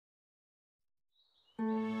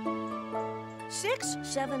6,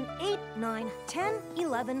 7, 8, 9, 10,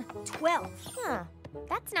 11, 12. Huh.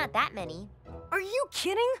 That's not that many. Are you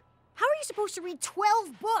kidding? How are you supposed to read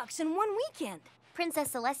 12 books in one weekend?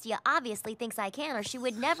 Princess Celestia obviously thinks I can, or she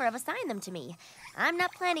would never have assigned them to me. I'm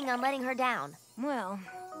not planning on letting her down. Well,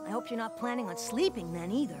 I hope you're not planning on sleeping then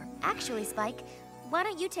either. Actually, Spike, why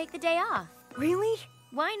don't you take the day off? Really?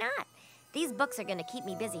 Why not? These books are gonna keep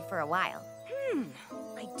me busy for a while.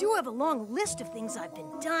 I do have a long list of things I've been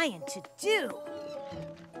dying to do.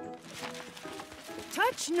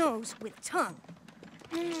 Touch nose with tongue.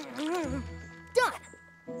 Done.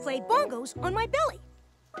 Play bongos on my belly.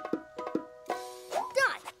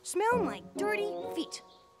 Done. Smell my dirty feet.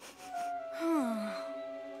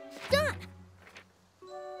 Done.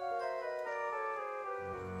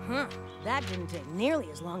 Huh, that didn't take nearly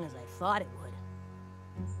as long as I thought it would.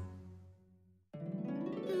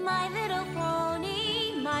 My little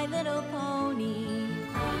pony, my little pony.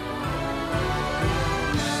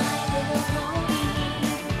 My little pony.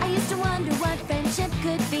 I used to wonder what friendship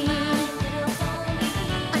could be. My little pony.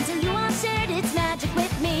 Until you all shared its magic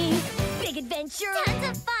with me. Big adventure, tons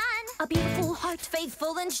of fun. A beautiful heart,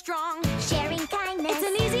 faithful and strong. Sharing kindness, it's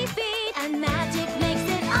an easy feat. And magic makes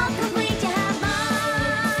it all complete. You have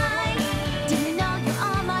mine. Do you know you're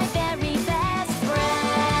all my very best friends?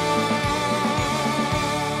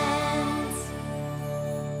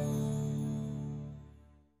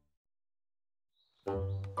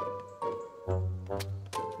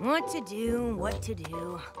 What to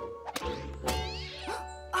do.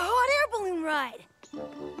 A hot air balloon ride.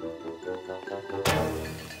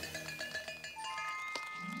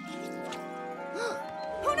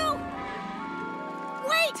 Oh no!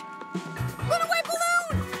 Wait! Runaway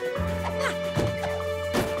balloon!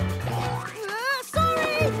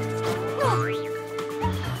 Sorry!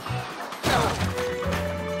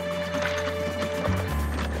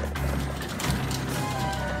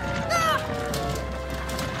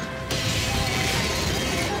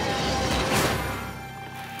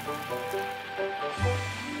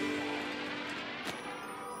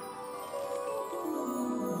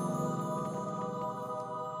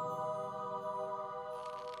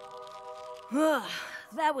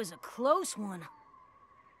 That was a close one.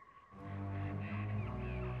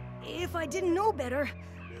 If I didn't know better,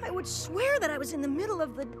 I would swear that I was in the middle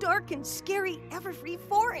of the dark and scary Everfree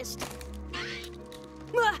forest.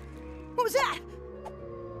 What was that?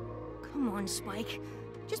 Come on, Spike.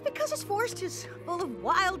 Just because this forest is full of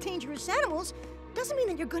wild, dangerous animals doesn't mean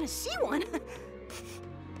that you're gonna see one.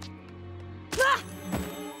 Ah!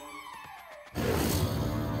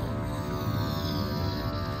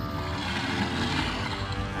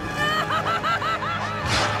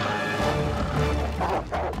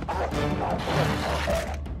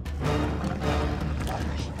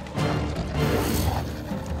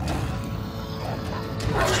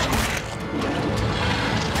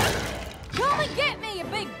 Come and get me, you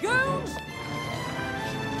big goons!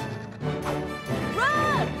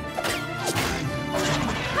 Run!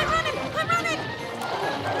 I'm running! I'm running!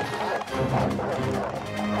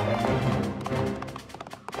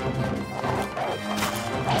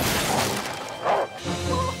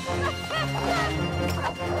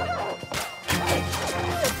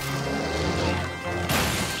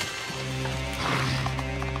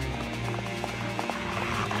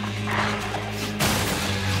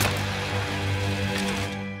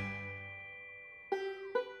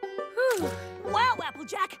 Wow,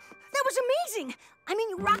 Applejack! That was amazing! I mean,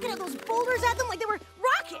 you rocketed those boulders at them like they were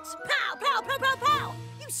rockets! Pow, pow, pow, pow, pow!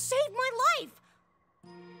 You saved my life!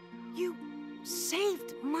 You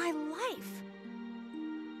saved my life.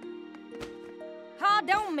 Oh,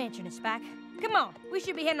 don't mention it, Spike. Come on, we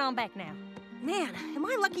should be heading on back now. Man, am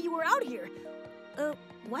I lucky you were out here.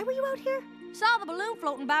 Why were you out here? Saw the balloon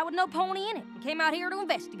floating by with no pony in it and came out here to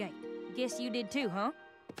investigate. Guess you did too, huh?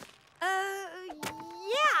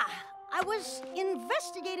 Yeah. I was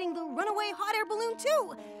investigating the runaway hot air balloon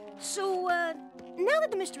too. So, now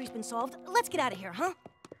that the mystery's been solved, let's get out of here, huh?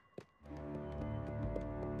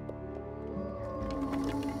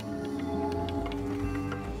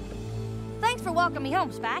 Thanks for walking me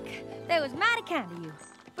home, Spike. That was mighty kind of you.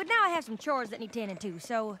 But now I have some chores that need tending to,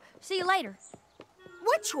 so see you later.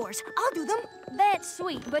 What chores? I'll do them. That's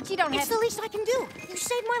sweet, but you don't have It's the least I can do. You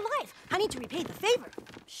saved my life. I need to repay the favor.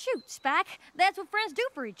 Shoot, Spike. That's what friends do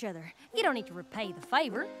for each other. You don't need to repay the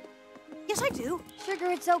favor. Yes, I do. Sugar,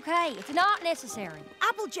 it's okay. It's not necessary.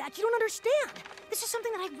 Applejack, you don't understand. This is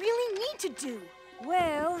something that I really need to do.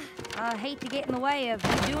 Well, I hate to get in the way of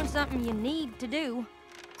you doing something you need to do.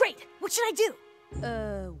 Great. What should I do?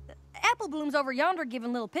 Apple Bloom's over yonder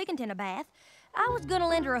giving little Pickinton a bath. I was gonna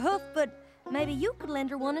lend her a hoof, but maybe you could lend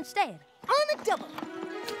her one instead. on the double.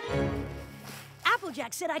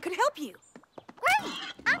 Applejack said I could help you. Great!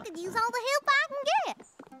 I could use all the help I can get.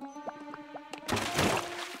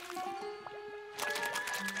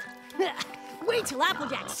 Wait till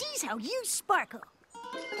Applejack sees how you sparkle.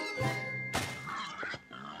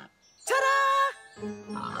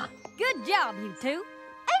 Ta-da! Good job, you two.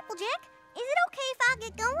 Applejack, is it okay if I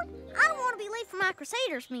get going? I don't want to be late for my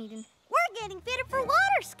Crusaders meeting. We're getting fitted for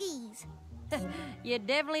water skis. You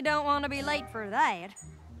definitely don't want to be late for that.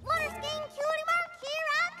 Water skiing, cutie mark, here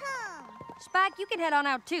I come. Spike, you can head on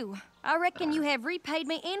out too. I reckon you have repaid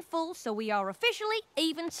me in full, so we are officially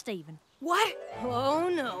even Steven. What? Oh,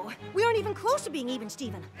 no. We aren't even close to being even,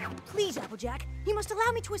 Steven. Please, Applejack, you must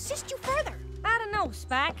allow me to assist you further. I don't know,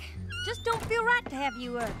 Spike. Just don't feel right to have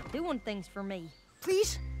you, doing things for me.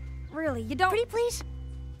 Please? Really, you don't... Pretty, please?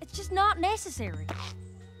 It's just not necessary.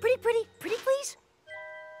 Pretty, please?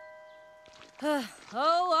 Oh,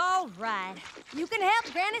 all right. You can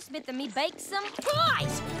help Granny Smith and me bake some...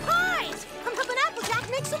 Pies! Pies! I'm helping Applejack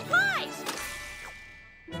make some pies!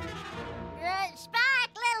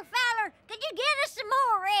 Spike, little feller, could you get us some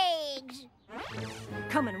more eggs?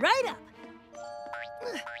 Coming right up.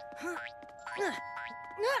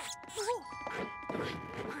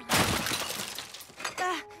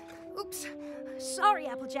 Oops. Sorry,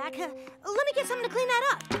 Applejack. Let me get something to clean that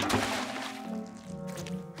up.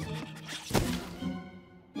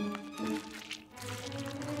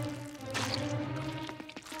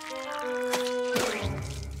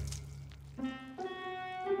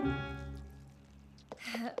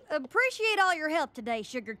 Appreciate all your help today,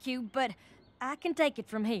 Sugar Cube, but I can take it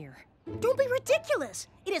from here. Don't be ridiculous.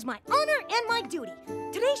 It is my honor and my duty.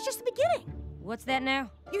 Today's just the beginning. What's that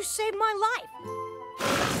now? You saved my life.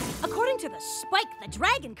 According to the Spike the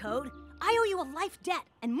Dragon Code, I owe you a life debt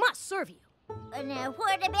and must serve you. Now,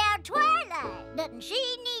 what about Twilight? Doesn't she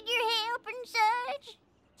need your help and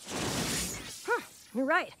such? Huh, you're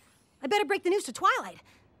right. I better break the news to Twilight.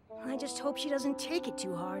 I just hope she doesn't take it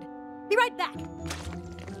too hard. Be right back.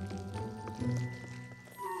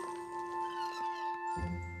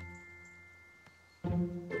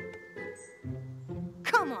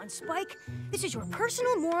 Come on, Spike. This is your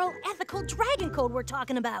personal, moral, ethical dragon code we're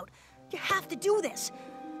talking about. You have to do this.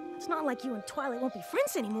 It's not like you and Twilight won't be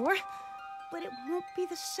friends anymore, but it won't be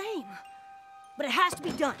the same. But it has to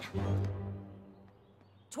be done.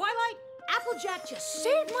 Twilight, Applejack just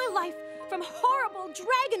saved my life from horrible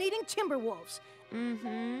dragon-eating timberwolves.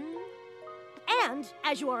 Mm-hmm. And,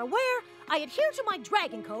 as you are aware, I adhere to my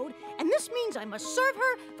dragon code, and this means I must serve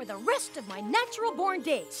her for the rest of my natural-born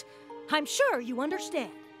days. I'm sure you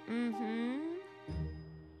understand. Mm-hmm.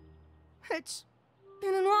 It's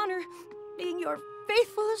been an honor being your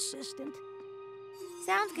faithful assistant.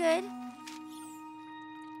 Sounds good.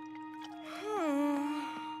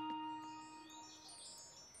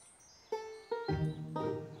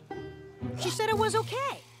 She said it was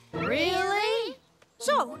okay. Really?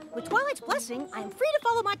 So, with Twilight's blessing, I am free to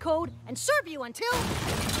follow my code and serve you until...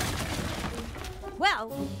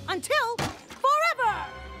 well, until forever!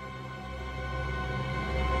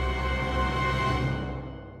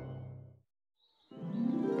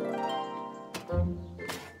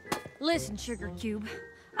 Listen, Sugar Cube,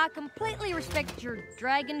 I completely respect your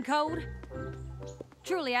dragon code.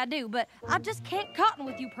 Truly, I do, but I just can't cotton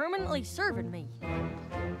with you permanently serving me.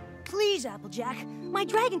 Please, Applejack, my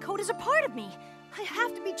dragon code is a part of me. I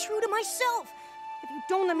have to be true to myself. If you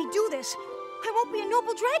don't let me do this, I won't be a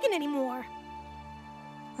noble dragon anymore.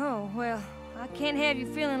 Oh, well, I can't have you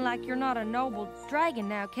feeling like you're not a noble dragon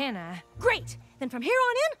now, can I? Great! Then from here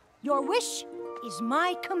on in, your wish is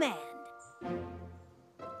my command.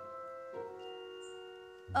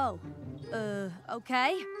 Oh,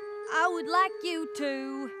 okay. I would like you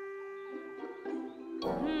to...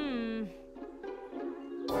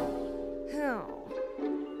 Oh.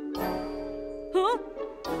 Huh?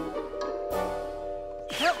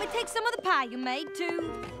 Help me take some of the pie you made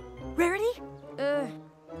to... Rarity?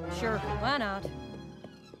 Sure, why not?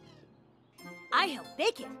 I helped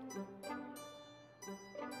bake it.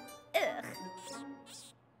 Ugh.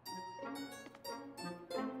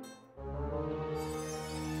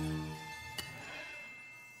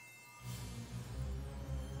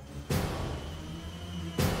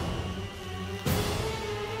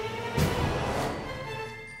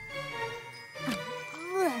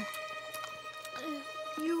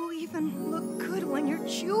 You even look good when you're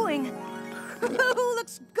chewing. Who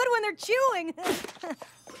looks good when they're chewing?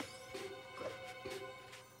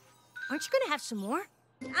 Aren't you gonna have some more?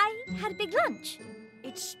 I had a big lunch.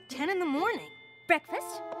 It's 10 in the morning.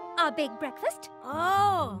 Breakfast? A big breakfast?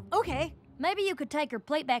 Oh, okay. Maybe you could take her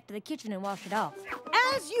plate back to the kitchen and wash it off.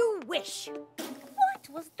 As you wish. What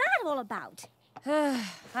was that all about?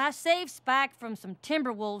 I saved Spike from some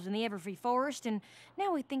timber wolves in the Everfree Forest, and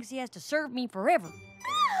now he thinks he has to serve me forever.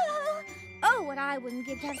 Oh, what I wouldn't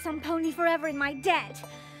give to have some pony forever in my debt.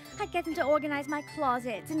 I'd get him to organize my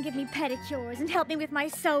closets and give me pedicures and help me with my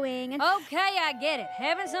sewing and... Okay, I get it.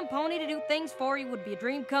 Having some pony to do things for you would be a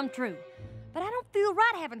dream come true. But I don't feel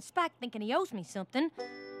right having Spike thinking he owes me something.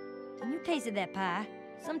 And you tasted that pie.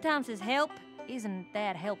 Sometimes his help isn't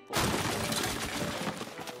that helpful.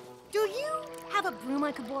 Do you have a broom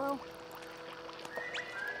I could borrow?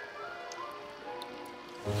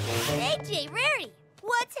 Hey, Jay, Rarity,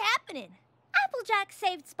 what's happening? Applejack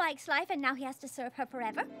saved Spike's life and now he has to serve her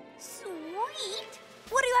forever. Sweet!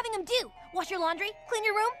 What are you having him do? Wash your laundry? Clean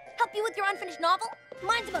your room? Help you with your unfinished novel?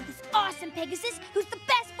 Mine's about this awesome Pegasus who's the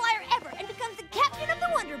best flyer ever and becomes the captain of the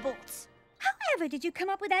Wonderbolts. However did you come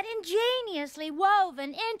up with that ingeniously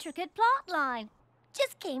woven, intricate plot line?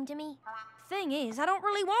 Just came to me. Thing is, I don't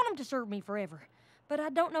really want him to serve me forever, but I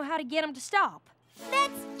don't know how to get him to stop.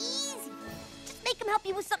 That's easy. Just make him help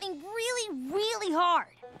you with something really, really hard.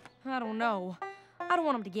 I don't know. I don't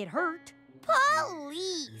want him to get hurt.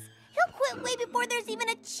 Please. He'll quit way before there's even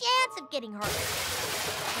a chance of getting hurt.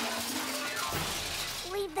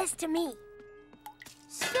 Leave this to me.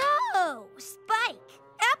 So, Spike,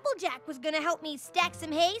 Applejack was gonna help me stack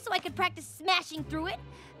some hay so I could practice smashing through it,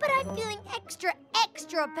 but I'm feeling extra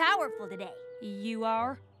powerful today. You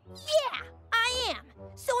are? Yeah, I am.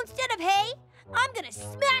 So instead of hay, I'm gonna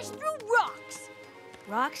smash through rocks.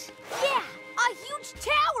 Rocks? Yeah, a huge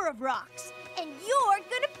tower of rocks. And you're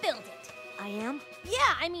gonna build it. I am?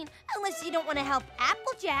 Yeah, I mean, unless you don't want to help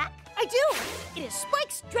Applejack. I do! It is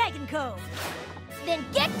Spike's Dragon Cove. Then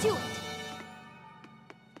get to it.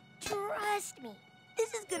 Trust me,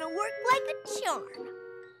 this is gonna work like a charm.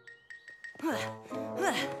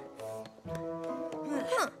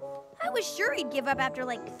 I was sure he'd give up after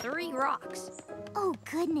like 3 rocks. Oh,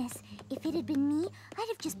 goodness. If it had been me, I'd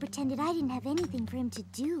have just pretended I didn't have anything for him to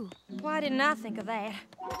do. Why didn't I think of that?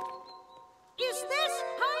 Is this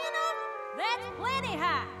high enough? That's plenty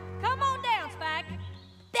high. Come on down, Spike.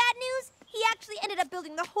 Bad news, he actually ended up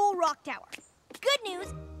building the whole rock tower. Good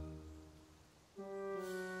news,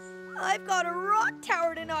 I've got a rock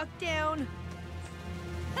tower to knock down.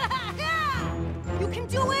 You can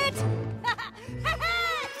do it! All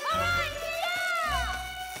right,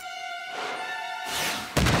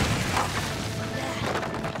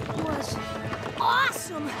 That was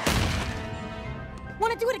awesome!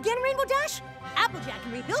 Want to do it again, Rainbow Dash? Applejack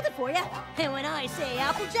can rebuild it for you. And when I say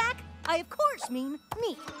Applejack, I of course mean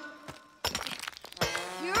me.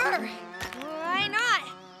 Sure. Why not?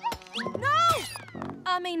 No!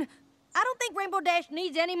 I mean, I don't think Rainbow Dash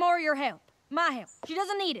needs any more of your help. My help. She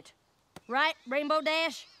doesn't need it. Right, Rainbow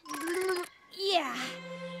Dash? Yeah.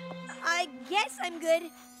 I guess I'm good.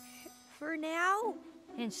 For now.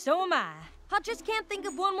 And so am I. I just can't think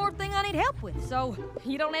of one more thing I need help with, so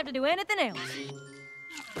you don't have to do anything else.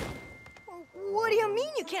 What do you mean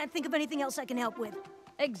you can't think of anything else I can help with?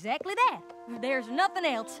 Exactly that. There's nothing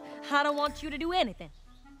else. I don't want you to do anything.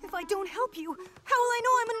 If I don't help you, how will I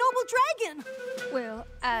know I'm a noble dragon? Well,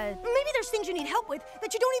 Maybe there's things you need help with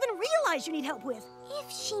that you don't even realize you need help with. If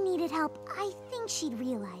she needed help, I think she'd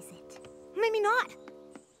realize it. Maybe not.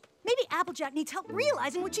 Maybe Applejack needs help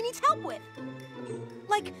realizing what she needs help with.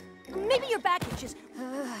 Like, maybe your back itches.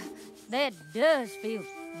 that does feel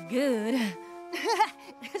good.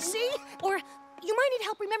 See? Or you might need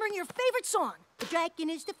help remembering your favorite song. The dragon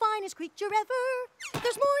is the finest creature ever.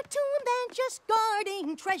 There's more to him than just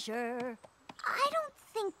guarding treasure. I don't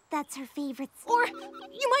think that's her favorite song. Or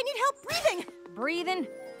you might need help breathing. Breathing?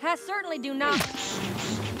 I certainly do not.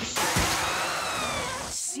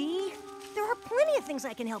 See? There are plenty of things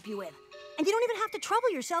I can help you with. And you don't even have to trouble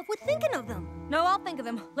yourself with thinking of them. No, I'll think of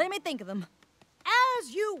them. Let me think of them.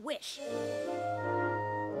 As you wish.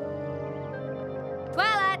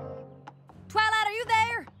 Twilight! Twilight, are you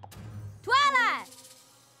there? Twilight!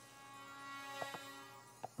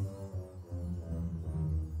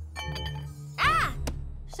 Ah!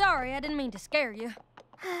 Sorry, I didn't mean to scare you.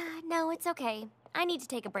 No, it's okay. I need to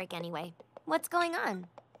take a break anyway. What's going on?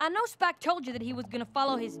 I know Spike told you that he was gonna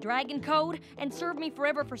follow his dragon code and serve me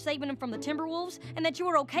forever for saving him from the Timberwolves, and that you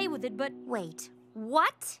were okay with it, but Wait,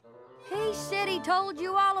 what? he said he told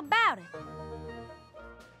you all about it.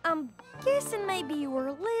 I'm guessing maybe you were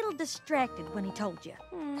a little distracted when he told you.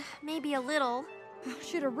 Maybe a little.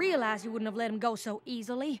 Should have realized you wouldn't have let him go so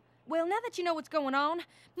easily. Well, now that you know what's going on,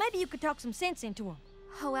 maybe you could talk some sense into him.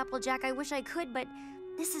 Oh, Applejack, I wish I could, but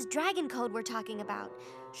This is dragon code we're talking about.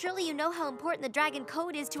 Surely you know how important the dragon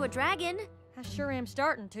code is to a dragon. I sure am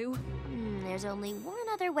starting to. There's only one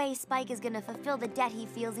other way Spike is gonna fulfill the debt he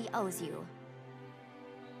feels he owes you.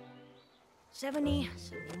 70,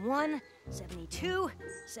 71, 72,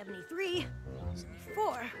 73,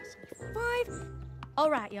 74, 75.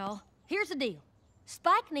 All right, y'all. Here's the deal.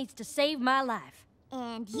 Spike needs to save my life.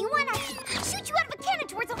 And you want us to shoot you out of a cannon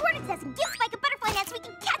towards a hornet's nest and give Spike a butterfly net so we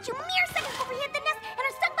can catch you mere seconds before we hit the nest and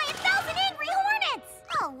are stung by 1,000 angry hornets!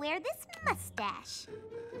 I'll wear this mustache.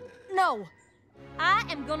 No. I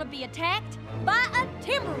am gonna be attacked by a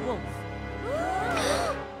timber wolf.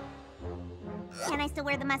 Can I still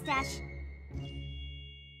wear the mustache?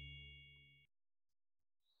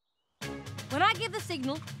 When I give the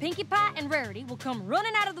signal, Pinkie Pie and Rarity will come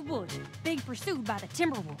running out of the woods, being pursued by the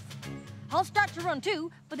timber wolf. I'll start to run too,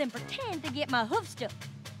 but then pretend to get my hoof stuck.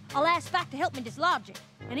 I'll ask Spike to help me dislodge it,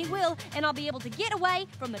 and he will, and I'll be able to get away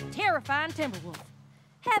from the terrifying timber wolf.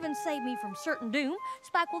 Having saved me from certain doom,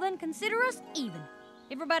 Spike will then consider us even.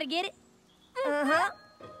 Everybody get it? Uh-huh.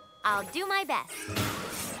 I'll do my best.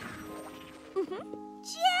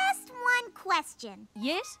 Just one question.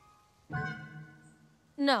 Yes?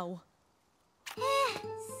 No.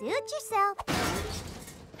 Suit yourself.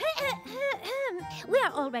 We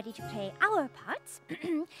are all ready to play our parts,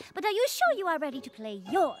 but are you sure you are ready to play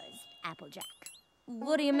yours, Applejack?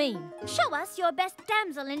 What do you mean? Show us your best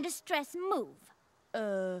damsel in distress move.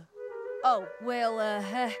 Oh, well,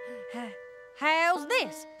 how's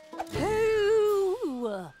this?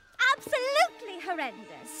 Ooh. Absolutely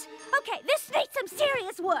horrendous. Okay, this needs some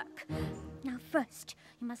serious work. Now first,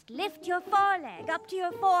 you must lift your foreleg up to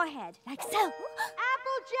your forehead, like so.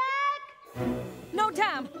 Applejack! No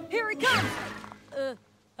time. Here he comes.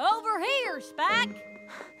 Over here, Spike.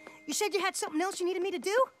 You said you had something else you needed me to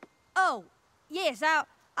do? Oh, yes, I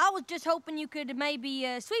was just hoping you could maybe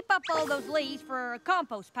sweep up all those leaves for a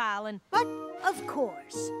compost pile and... But, of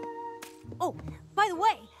course. Oh, by the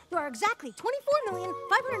way, there are exactly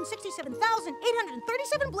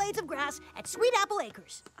 24,567,837 blades of grass at Sweet Apple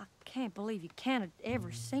Acres. I can't believe you counted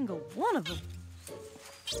every single one of them.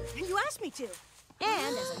 You asked me to.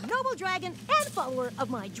 And as a noble dragon and follower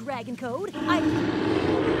of my dragon code, That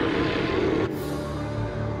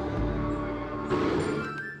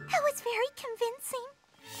was very convincing.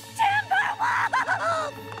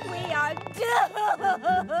 Timberwolf! We are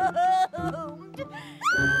doomed!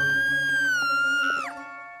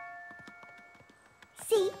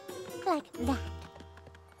 See? Like that.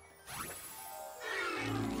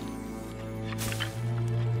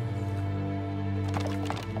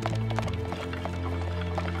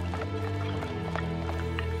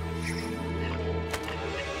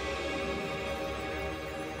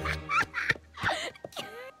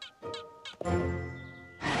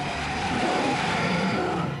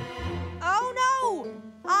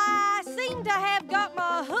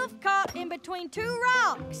 Between two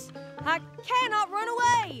rocks. I cannot run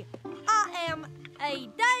away. I am a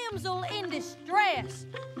damsel in distress.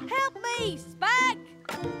 Help me, Spike.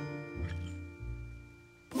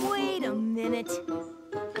 Wait a minute.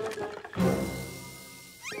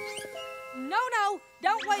 No,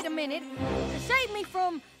 don't wait a minute. Save me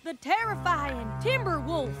from the terrifying timber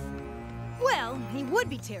wolf. Well, he would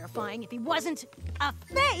be terrifying if he wasn't a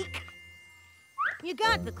fake. You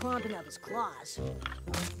got the clomping of his claws.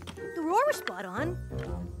 The roar was spot on.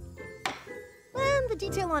 And the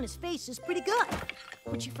detail on his face is pretty good.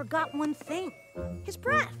 But you forgot one thing. His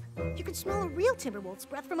breath. You can smell a real Timberwolf's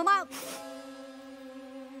breath from a mile.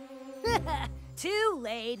 Too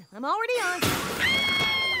late. I'm already on.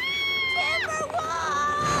 Timberwolf!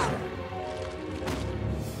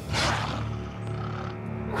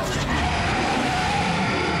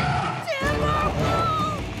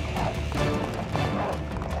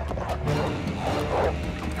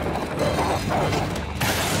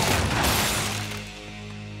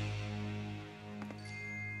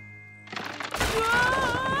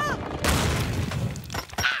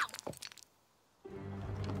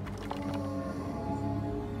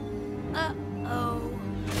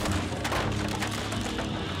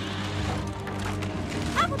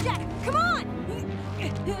 Applejack, come on!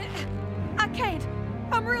 I can't.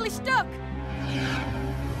 I'm really stuck.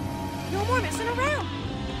 No more messing around.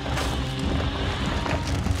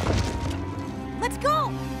 Let's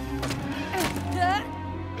go!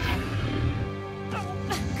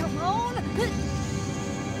 Come on.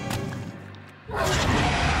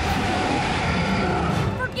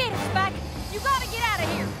 Forget it, Spike. You gotta get out of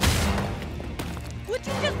here. Would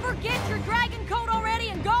you just forget your dragon coat already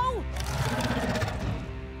and go?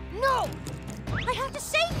 No! I have to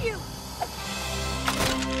save you!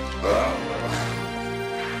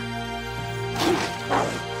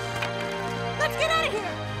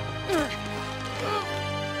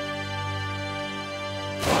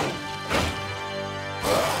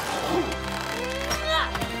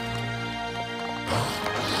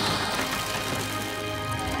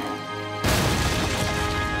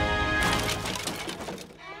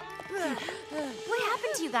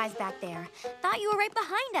 happened to you guys back there? Thought you were right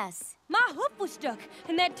behind us. My hoof was stuck,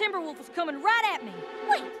 and that timber wolf was coming right at me.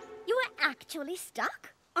 Wait, you were actually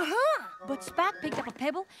stuck? Uh-huh. But Spike picked up a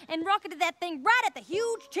pebble and rocketed that thing right at the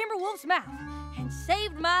huge timber wolf's mouth and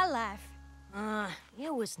saved my life.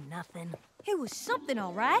 It was nothing. It was something,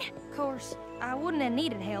 all right. Of course, I wouldn't have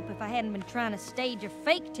needed help if I hadn't been trying to stage a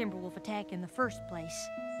fake timber wolf attack in the first place.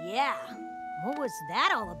 Yeah. What was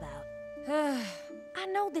that all about? I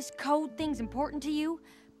know this code thing's important to you,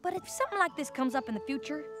 but if something like this comes up in the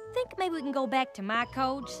future, think maybe we can go back to my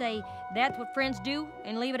code, say that's what friends do,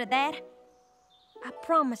 and leave it at that? I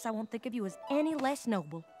promise I won't think of you as any less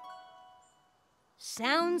noble.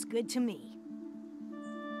 Sounds good to me.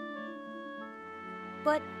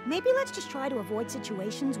 But maybe let's just try to avoid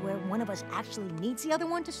situations where one of us actually needs the other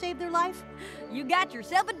one to save their life. You got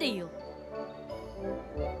yourself a deal.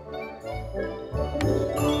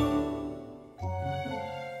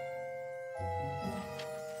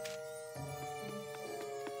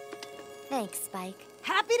 Thanks, Spike.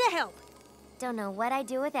 Happy to help. Don't know what I'd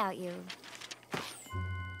do without you.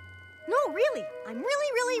 No, really. I'm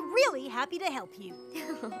really, really, really happy to help you.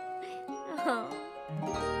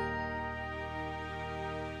 Oh.